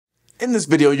In this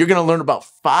video, you're gonna learn about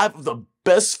 5 of the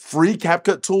best free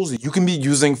CapCut tools you can be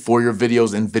using for your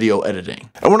videos and video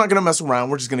editing. And we're not gonna mess around,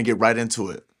 we're just gonna get right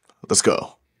into it. Let's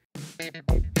go.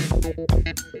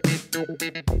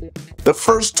 The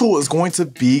first tool is going to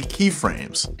be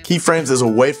keyframes. Keyframes is a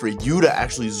way for you to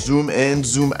actually zoom in,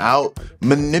 zoom out,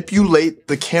 manipulate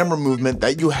the camera movement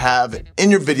that you have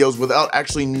in your videos without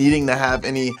actually needing to have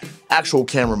any actual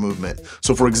camera movement.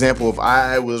 So for example, if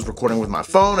I was recording with my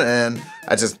phone and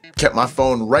I just kept my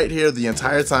phone right here the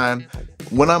entire time,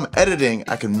 when I'm editing,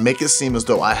 I can make it seem as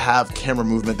though I have camera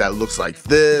movement that looks like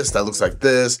this,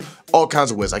 all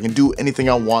kinds of ways. I can do anything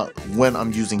I want when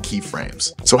I'm using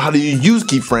keyframes. So how do you use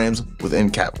keyframes within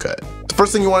CapCut? The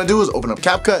first thing you want to do is open up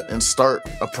CapCut and start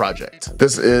a project.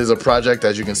 This is a project,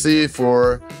 as you can see,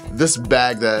 for this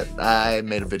bag that I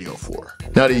made a video for.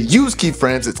 Now to use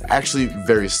keyframes, it's actually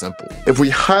very simple. If we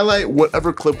highlight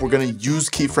whatever clip we're going to use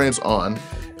keyframes on,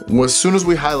 as soon as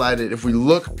we highlight it, if we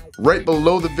look right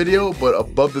below the video but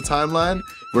above the timeline,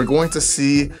 we're going to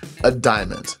see a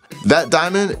diamond. That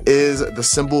diamond is the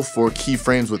symbol for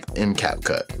keyframes within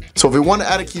CapCut. So if we want to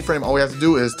add a keyframe, all we have to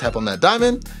do is tap on that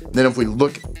diamond. Then if we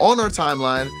look on our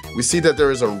timeline, we see that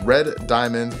there is a red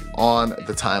diamond on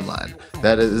the timeline.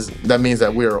 That means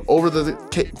that we are over the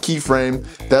keyframe.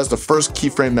 That's the first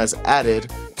keyframe that's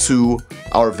added to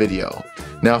our video.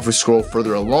 Now if we scroll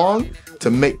further along, to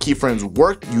make keyframes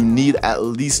work, you need at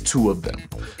least 2 of them.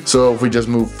 So if we just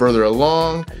move further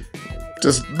along,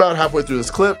 just about halfway through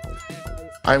this clip,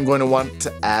 I'm going to want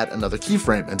to add another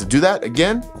keyframe. And to do that,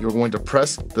 again, you're going to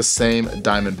press the same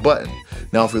diamond button.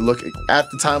 Now, if we look at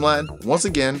the timeline, once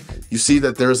again, you see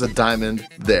that there's a diamond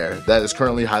there that is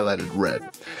currently highlighted red.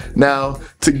 Now,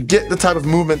 to get the type of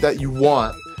movement that you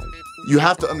want, you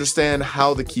have to understand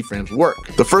how the keyframes work.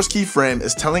 The first keyframe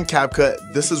is telling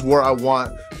CapCut, this is where I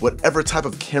want whatever type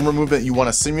of camera movement you want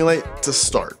to simulate to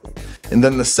start. And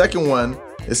then the second one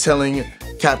is telling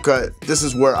CapCut, this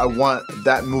is where I want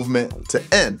that movement to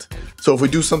end. So if we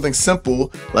do something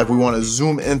simple, like we want to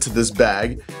zoom into this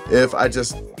bag, if I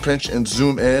just pinch and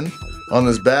zoom in on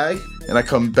this bag, and I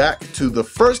come back to the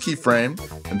first keyframe,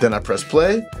 and then I press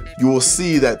play, you will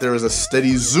see that there is a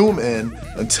steady zoom in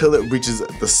until it reaches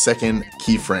the second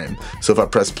keyframe. So if I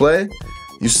press play,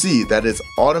 you see that it's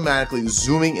automatically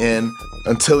zooming in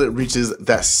until it reaches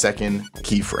that second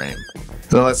keyframe.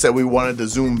 Now let's say we wanted to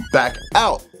zoom back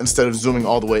out instead of zooming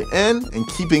all the way in and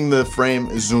keeping the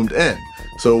frame zoomed in.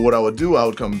 So what I would do, I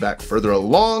would come back further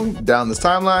along down this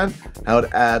timeline, I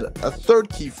would add a third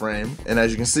keyframe, and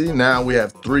as you can see, now we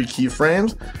have 3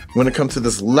 keyframes. I'm gonna come to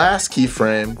this last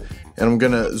keyframe, and I'm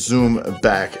gonna zoom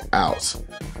back out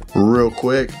real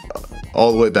quick,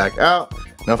 all the way back out.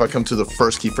 Now if I come to the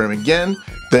first keyframe again,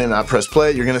 then I press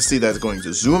play, you're gonna see that it's going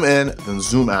to zoom in, then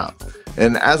zoom out.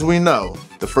 And as we know,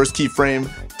 the first keyframe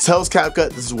tells CapCut,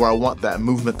 this is where I want that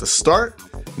movement to start.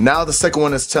 Now the second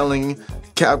one is telling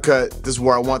CapCut, this is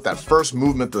where I want that first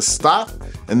movement to stop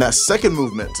and that second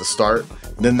movement to start.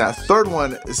 Then that third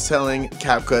one is telling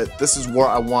CapCut, this is where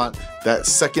I want that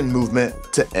second movement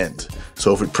to end.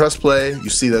 So if we press play, you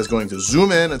see that it's going to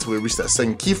zoom in until we reach that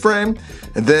second keyframe,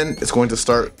 and then it's going to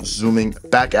start zooming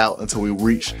back out until we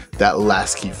reach that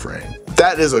last keyframe.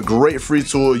 That is a great free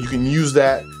tool. You can use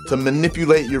that to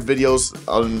manipulate your videos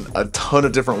in a ton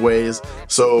of different ways.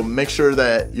 So make sure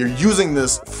that you're using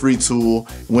this free tool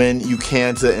when you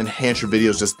can to enhance your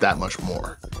videos just that much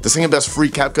more. The second best free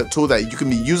CapCut tool that you can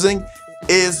be using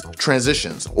is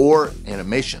transitions or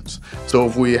animations. So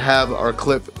if we have our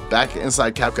clip back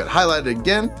inside CapCut highlighted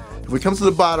again, if we come to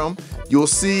the bottom, you'll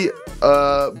see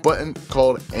a button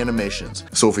called animations.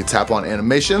 So if we tap on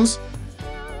animations,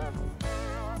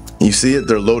 you see it,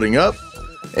 they're loading up,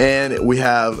 and we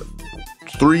have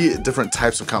 3 different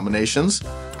types of combinations.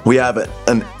 We have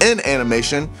an in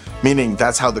animation, meaning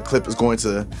that's how the clip is going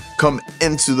to come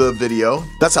into the video.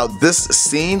 That's how this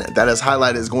scene that is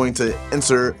highlighted is going to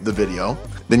enter the video.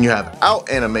 Then you have out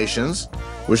animations,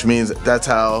 which means that's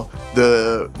how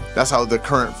the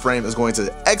current frame is going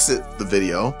to exit the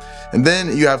video. And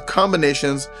then you have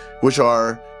combinations, which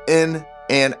are in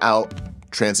and out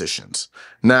transitions.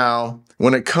 Now,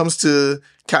 when it comes to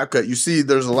CapCut, you see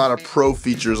there's a lot of pro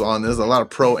features on this, a lot of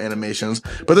pro animations,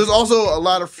 but there's also a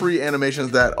lot of free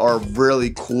animations that are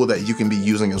really cool that you can be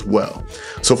using as well.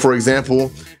 So for example,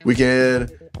 we can,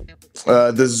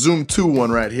 the zoom to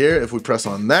one right here, if we press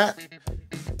on that,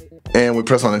 and we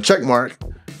press on the check mark,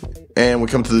 and we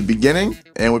come to the beginning,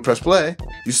 and we press play,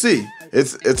 you see,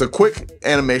 it's a quick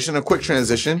animation, a quick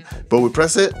transition, but we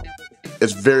press it,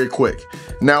 it's very quick.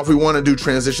 Now, if we want to do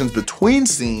transitions between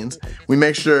scenes, we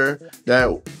make sure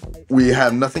that we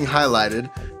have nothing highlighted.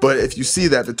 But if you see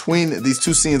that between these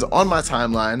 2 scenes on my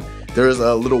timeline, there is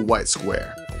a little white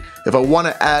square. If I want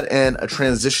to add in a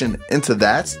transition into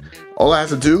that, all I have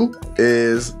to do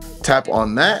is tap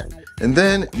on that, and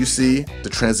then you see the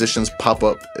transitions pop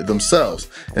up themselves.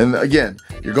 And again,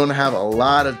 you're going to have a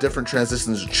lot of different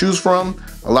transitions to choose from.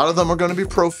 A lot of them are going to be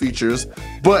pro features,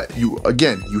 but you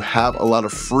have a lot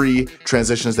of free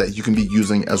transitions that you can be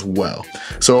using as well.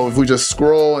 So if we just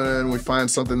scroll and we find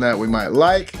something that we might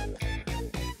like,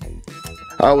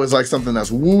 I always like something that's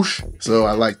whoosh, so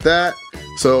I like that.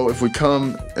 So if we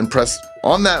come and press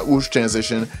on that whoosh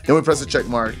transition, then we press the check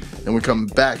mark and we come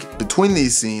back between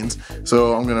these scenes.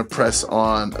 So I'm gonna press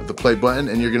on the play button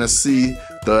and you're gonna see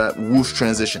the whoosh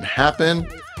transition happen.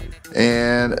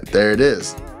 And there it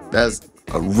is. That's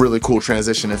a really cool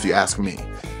transition if you ask me.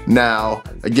 Now,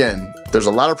 again, there's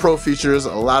a lot of pro features,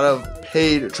 a lot of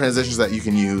paid transitions that you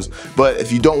can use, but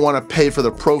if you don't want to pay for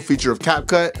the pro feature of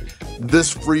CapCut,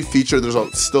 this free feature, there's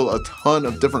still a ton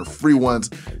of different free ones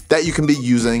that you can be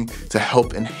using to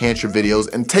help enhance your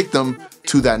videos and take them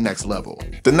to that next level.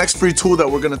 The next free tool that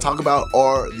we're going to talk about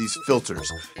are these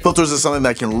filters. Filters is something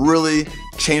that can really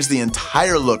change the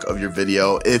entire look of your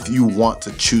video if you want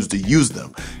to choose to use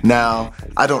them. Now,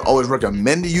 I don't always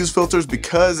recommend to use filters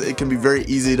because it can be very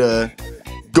easy to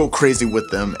go crazy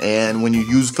with them, and when you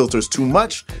use filters too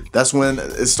much, that's when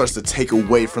it starts to take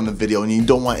away from the video, and you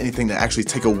don't want anything to actually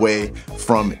take away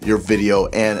from your video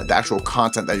and the actual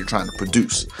content that you're trying to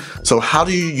produce. So how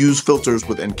do you use filters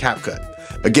within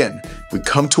CapCut? Again, we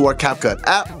come to our CapCut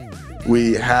app,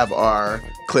 we have our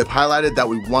clip highlighted that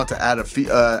we want to add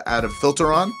a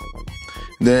filter on.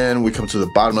 Then we come to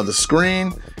the bottom of the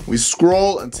screen, we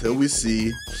scroll until we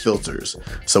see filters.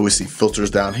 So we see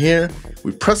filters down here,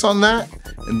 we press on that,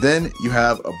 and then you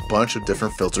have a bunch of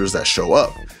different filters that show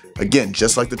up. Again,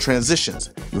 just like the transitions,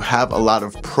 you have a lot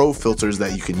of pro filters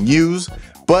that you can use,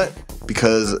 but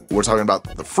because we're talking about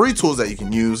the free tools that you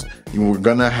can use, you're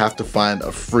gonna have to find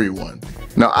a free one.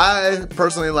 Now, I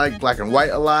personally like black and white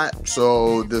a lot,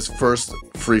 so this first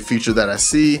free feature that I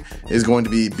see is going to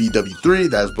be BW3,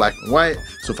 that is black and white.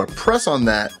 So if I press on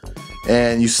that,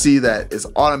 and you see that it's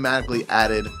automatically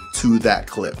added to that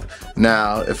clip.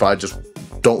 Now, if I just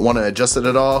don't want to adjust it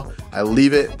at all, I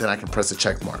leave it, then I can press the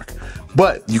check mark.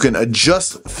 But you can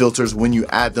adjust filters when you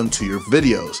add them to your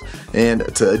videos.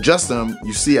 And to adjust them,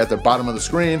 you see at the bottom of the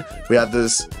screen, we have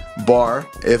this bar.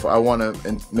 If I want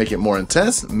to make it more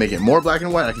intense, make it more black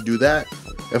and white, I can do that.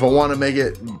 If I want to make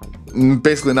it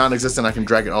basically non-existent, I can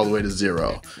drag it all the way to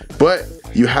 0. But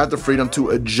you have the freedom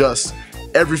to adjust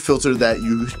every filter that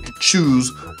you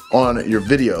choose on your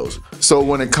videos. So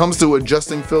when it comes to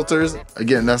adjusting filters,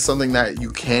 again, that's something that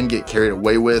you can get carried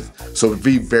away with. So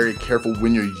be very careful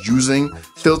when you're using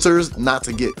filters not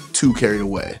to get too carried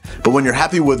away. But when you're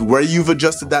happy with where you've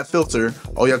adjusted that filter,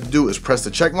 all you have to do is press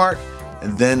the check mark,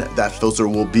 and then that filter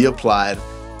will be applied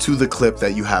to the clip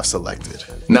that you have selected.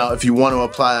 Now, if you want to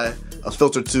apply a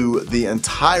filter to the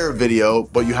entire video,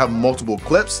 but you have multiple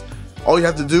clips, all you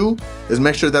have to do is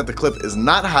make sure that the clip is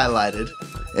not highlighted,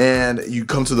 and you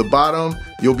come to the bottom,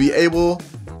 you'll be able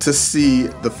to see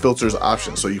the filters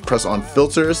option. So you press on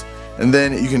filters, and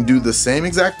then you can do the same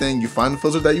exact thing. You find the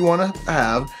filter that you want to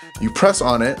have, you press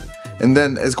on it, and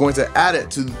then it's going to add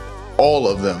it to all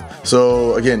of them.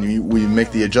 So again, we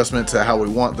make the adjustment to how we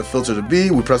want the filter to be,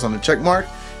 we press on the check mark,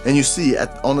 and you see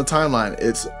on the timeline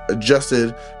it's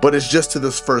adjusted, but it's just to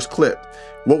this first clip.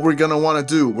 What we're gonna wanna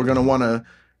do, we're gonna wanna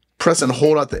press and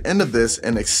hold at the end of this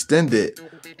and extend it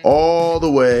all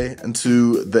the way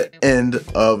into the end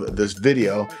of this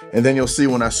video. And then you'll see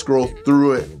when I scroll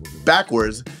through it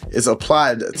backwards, it's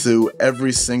applied to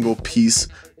every single piece,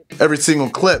 every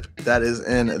single clip that is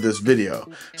in this video.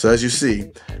 So as you see,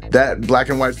 that black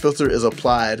and white filter is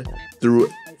applied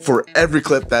for every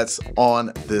clip that's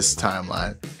on this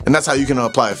timeline. And that's how you can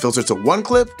apply a filter to one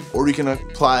clip, or you can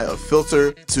apply a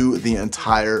filter to the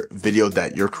entire video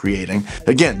that you're creating.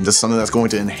 Again, this is something that's going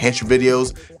to enhance your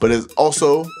videos, but it's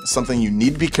also something you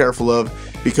need to be careful of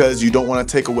because you don't want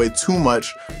to take away too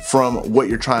much from what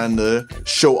you're trying to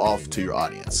show off to your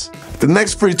audience. The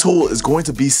next free tool is going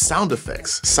to be sound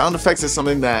effects. Sound effects is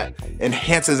something that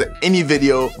enhances any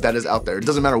video that is out there. It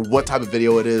doesn't matter what type of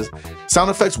video it is. Sound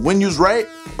effects, when used right,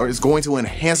 is going to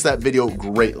enhance that video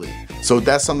greatly. So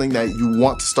that's something that you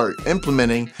want to start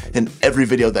implementing in every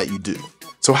video that you do.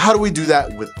 So how do we do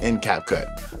that within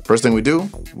CapCut? First thing we do,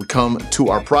 we come to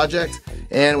our project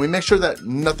and we make sure that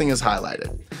nothing is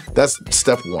highlighted. That's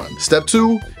step one. Step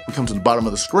two, we come to the bottom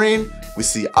of the screen, we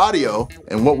see audio,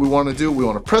 and what we want to do, we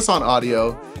want to press on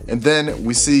audio, and then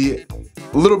we see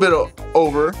a little bit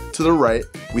over to the right,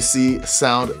 we see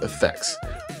sound effects.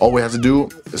 All we have to do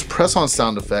is press on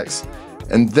sound effects,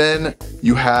 and then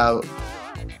you have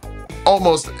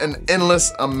almost an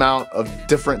endless amount of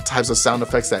different types of sound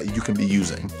effects that you can be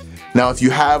using. Now, if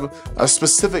you have a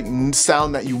specific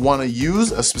sound that you want to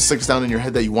use, a specific sound in your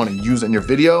head that you want to use in your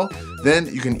video,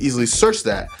 then you can easily search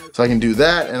that. So I can do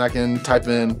that, and I can type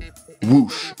in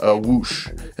whoosh, whoosh,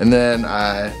 and then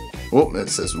it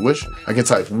says whoosh. I can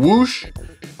type whoosh,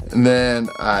 and then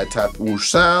I type whoosh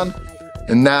sound,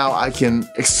 and now I can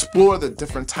explore the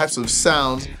different types of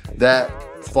sounds that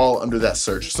fall under that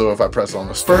search. So if I press on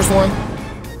this first one,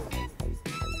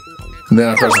 and then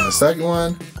I press on the second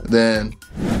one, then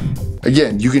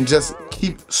again, you can just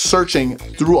keep searching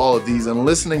through all of these and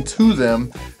listening to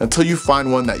them until you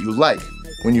find one that you like.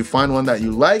 When you find one that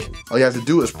you like, all you have to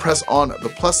do is press on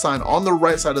the plus sign on the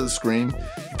right side of the screen.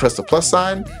 You press the plus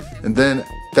sign, and then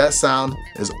that sound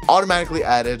is automatically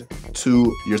added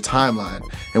to your timeline.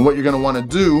 And what you're gonna wanna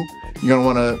do, you're gonna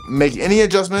wanna make any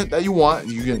adjustment that you want.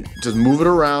 You can just move it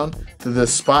around to the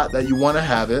spot that you wanna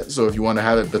have it. So if you wanna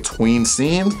have it between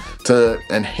scenes to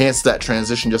enhance that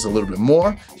transition just a little bit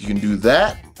more, you can do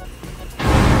that.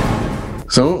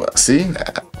 So see,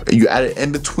 you add it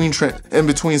in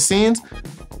between scenes,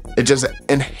 it just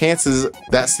enhances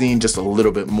that scene just a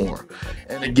little bit more.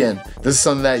 And again, this is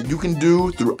something that you can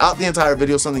do throughout the entire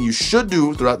video, something you should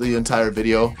do throughout the entire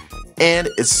video, and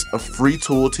it's a free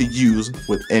tool to use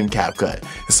within CapCut.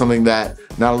 It's something that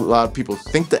not a lot of people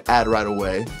think to add right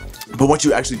away, but once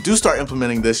you actually do start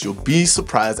implementing this, you'll be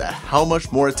surprised at how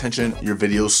much more attention your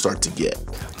videos start to get.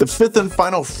 The fifth and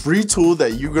final free tool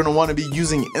that you're gonna wanna be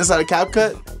using inside of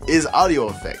CapCut is audio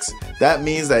effects. That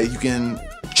means that you can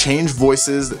change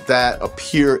voices that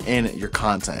appear in your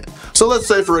content. So let's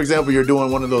say, for example, you're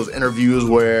doing one of those interviews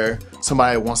where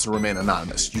somebody wants to remain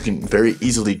anonymous. You can very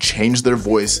easily change their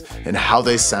voice and how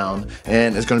they sound,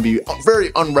 and it's going to be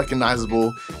very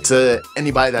unrecognizable to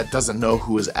anybody that doesn't know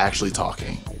who is actually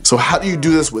talking. So how do you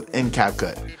do this within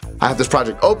CapCut? I have this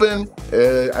project open.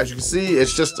 As you can see,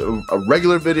 it's just a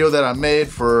regular video that I made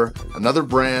for another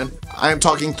brand. I am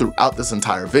talking throughout this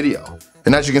entire video.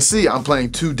 And as you can see, I'm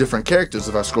playing two different characters.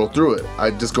 If I scroll through it,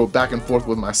 I just go back and forth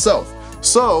with myself.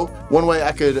 So one way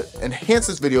I could enhance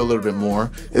this video a little bit more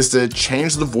is to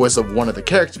change the voice of one of the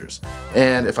characters.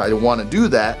 And if I want to do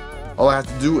that, all I have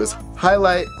to do is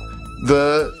highlight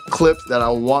the clip that I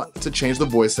want to change the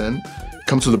voice in,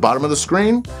 come to the bottom of the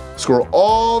screen, scroll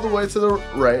all the way to the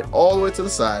right, all the way to the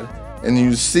side, and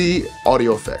you see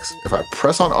audio effects. If I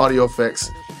press on audio effects,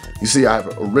 you see I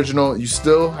have original, you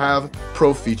still have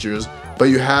pro features, but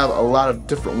you have a lot of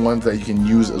different ones that you can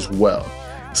use as well.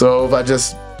 So if I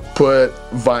just put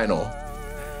vinyl,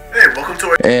 hey, welcome to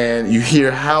our, and you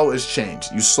hear how it's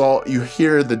changed. You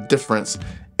hear the difference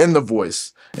in the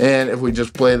voice. And if we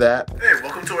just play that, hey,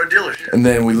 welcome to our dealership, and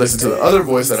then we listen to the other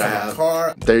voice that I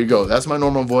have, there you go. That's my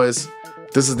normal voice.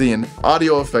 This is the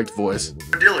audio effect voice.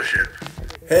 Our dealership.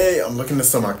 Hey, I'm looking to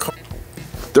sell my car.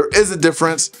 There is a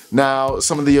difference. Now,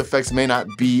 some of the effects may not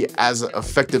be as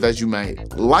effective as you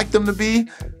might like them to be,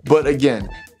 but again,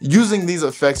 using these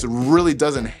effects really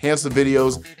does enhance the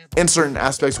videos in certain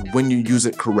aspects when you use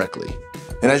it correctly.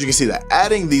 And as you can see, that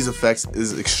adding these effects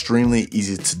is extremely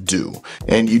easy to do,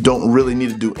 and you don't really need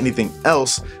to do anything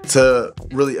else to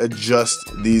really adjust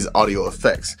these audio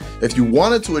effects. If you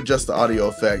wanted to adjust the audio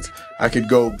effects, I could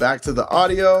go back to the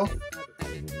audio,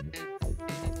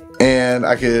 and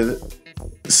I could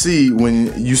see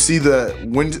when you see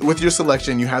with your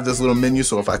selection, you have this little menu.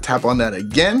 So if I tap on that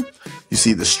again, you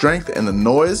see the strength and the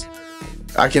noise.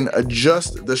 I can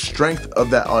adjust the strength of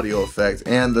that audio effect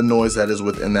and the noise that is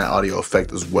within that audio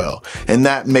effect as well. And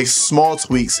that makes small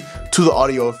tweaks to the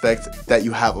audio effect that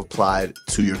you have applied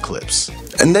to your clips.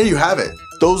 And there you have it.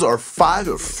 Those are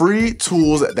 5 free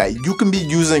tools that you can be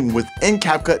using within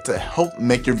CapCut to help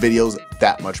make your videos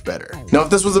that much better. Now, if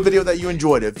this was a video that you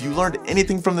enjoyed, if you learned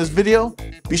anything from this video,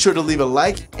 be sure to leave a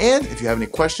like. And if you have any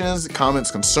questions, comments,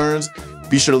 concerns,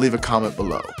 be sure to leave a comment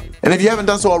below. And if you haven't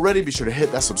done so already, be sure to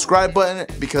hit that subscribe button,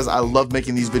 because I love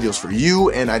making these videos for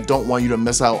you and I don't want you to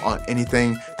miss out on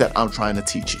anything that I'm trying to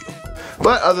teach you.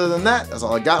 But other than that, that's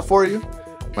all I got for you.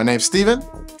 My name's Steven.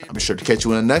 I'll be sure to catch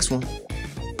you in the next one.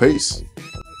 Peace.